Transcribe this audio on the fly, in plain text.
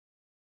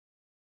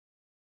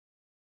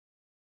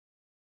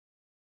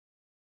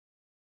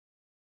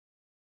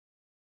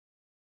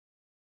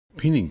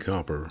Peening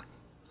copper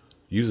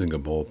using a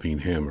ball peen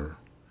hammer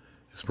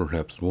is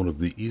perhaps one of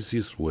the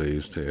easiest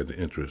ways to add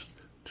interest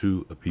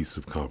to a piece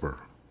of copper.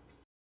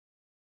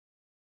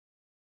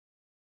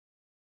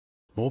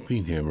 Ball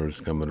peen hammers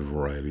come in a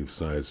variety of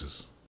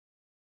sizes.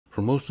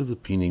 For most of the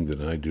peening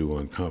that I do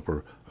on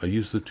copper, I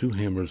use the two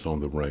hammers on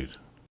the right.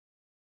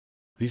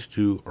 These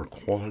two are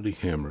quality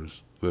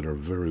hammers that are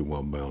very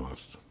well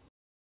balanced.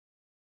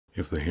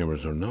 If the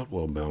hammers are not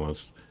well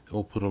balanced, it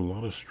will put a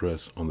lot of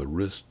stress on the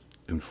wrist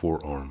and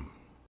forearm.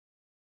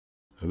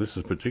 Now, this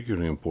is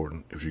particularly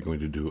important if you're going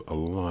to do a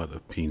lot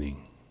of peening.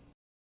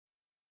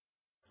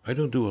 I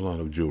don't do a lot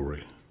of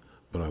jewelry,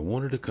 but I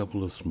wanted a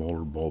couple of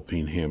smaller ball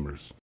peen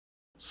hammers,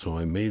 so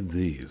I made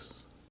these.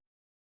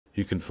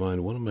 You can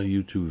find one of my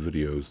YouTube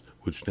videos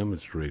which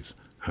demonstrates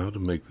how to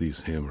make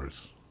these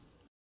hammers.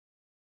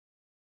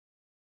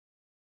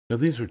 Now,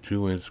 these are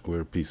 2-inch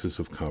square pieces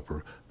of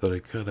copper that I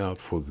cut out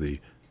for the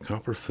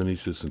Copper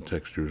Finishes and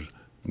Textures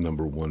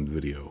 #1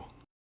 video.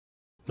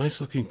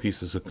 Nice looking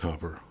pieces of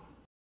copper,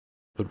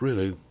 but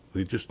really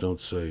they just don't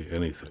say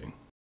anything.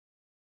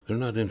 They're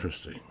not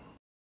interesting.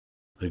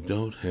 They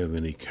don't have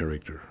any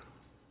character.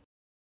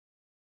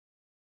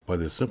 By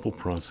the simple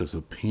process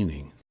of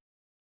peening,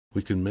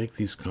 we can make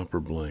these copper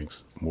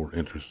blanks more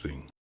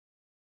interesting.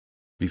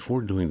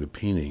 Before doing the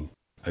peening,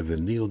 I've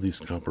annealed these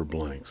copper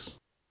blanks.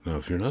 Now,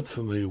 if you're not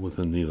familiar with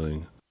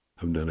annealing,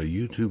 I've done a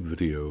YouTube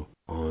video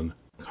on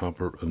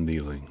copper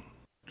annealing.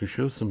 To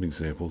show some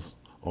examples,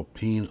 I'll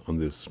peen on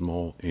this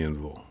small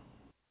anvil,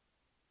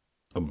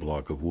 a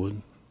block of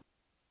wood,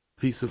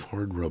 a piece of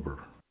hard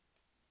rubber,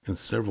 and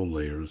several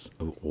layers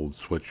of old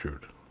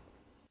sweatshirt.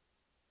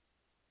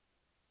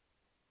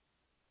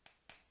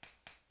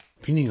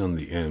 Peening on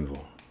the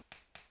anvil.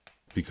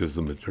 Because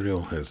the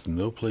material has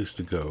no place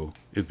to go,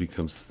 it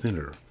becomes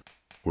thinner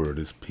where it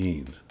is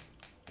peened,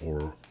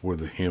 or where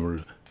the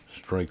hammer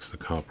strikes the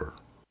copper.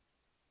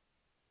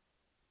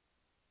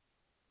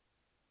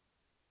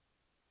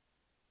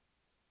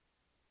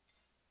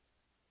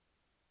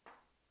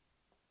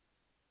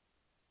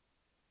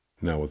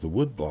 Now with the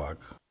wood block,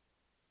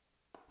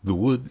 the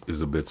wood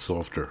is a bit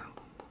softer,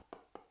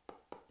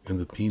 and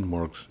the peen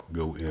marks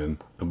go in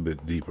a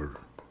bit deeper.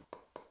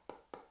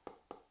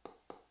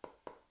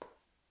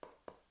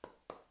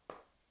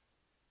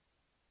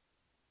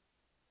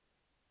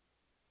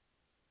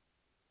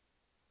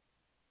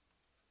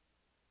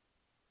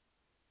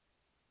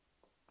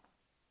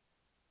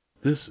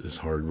 This is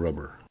hard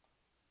rubber.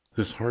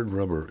 This hard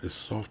rubber is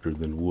softer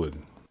than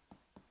wood,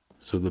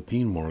 so the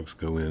peen marks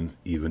go in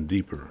even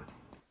deeper.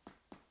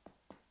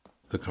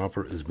 The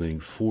copper is being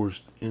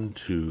forced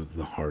into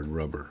the hard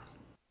rubber.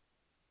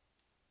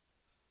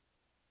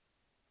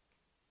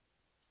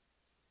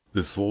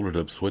 This folded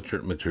up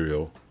sweatshirt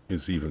material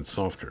is even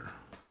softer,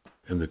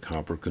 and the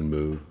copper can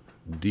move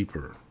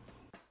deeper.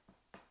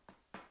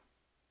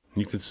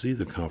 You can see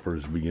the copper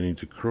is beginning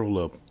to curl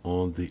up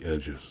on the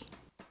edges.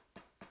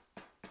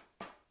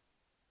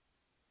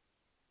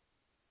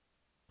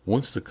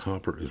 Once the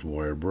copper is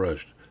wire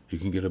brushed, you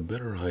can get a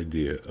better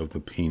idea of the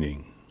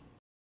peening.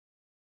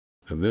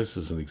 Now, this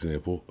is an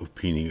example of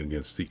peening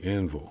against the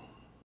anvil.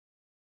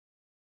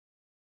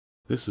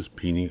 This is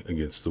peening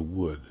against the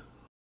wood.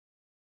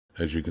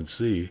 As you can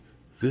see,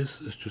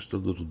 this is just a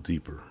little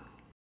deeper.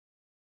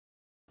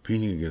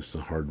 Peening against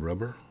the hard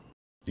rubber,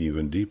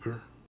 even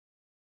deeper.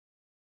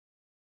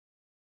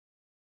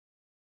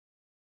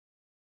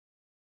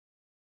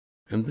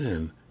 And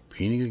then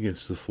peening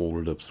against the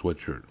folded up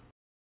sweatshirt.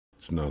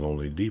 It's not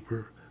only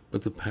deeper,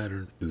 but the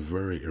pattern is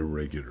very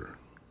irregular.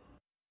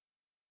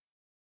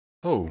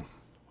 Oh,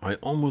 I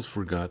almost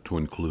forgot to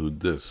include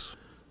this.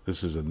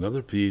 This is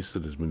another piece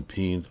that has been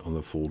peened on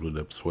the folded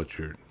up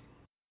sweatshirt.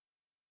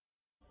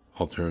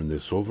 I'll turn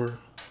this over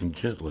and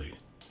gently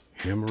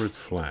hammer it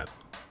flat.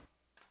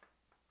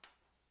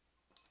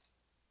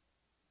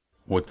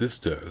 What this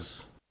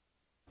does,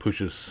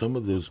 pushes some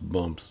of those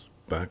bumps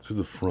back to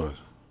the front,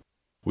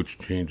 which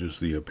changes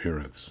the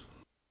appearance.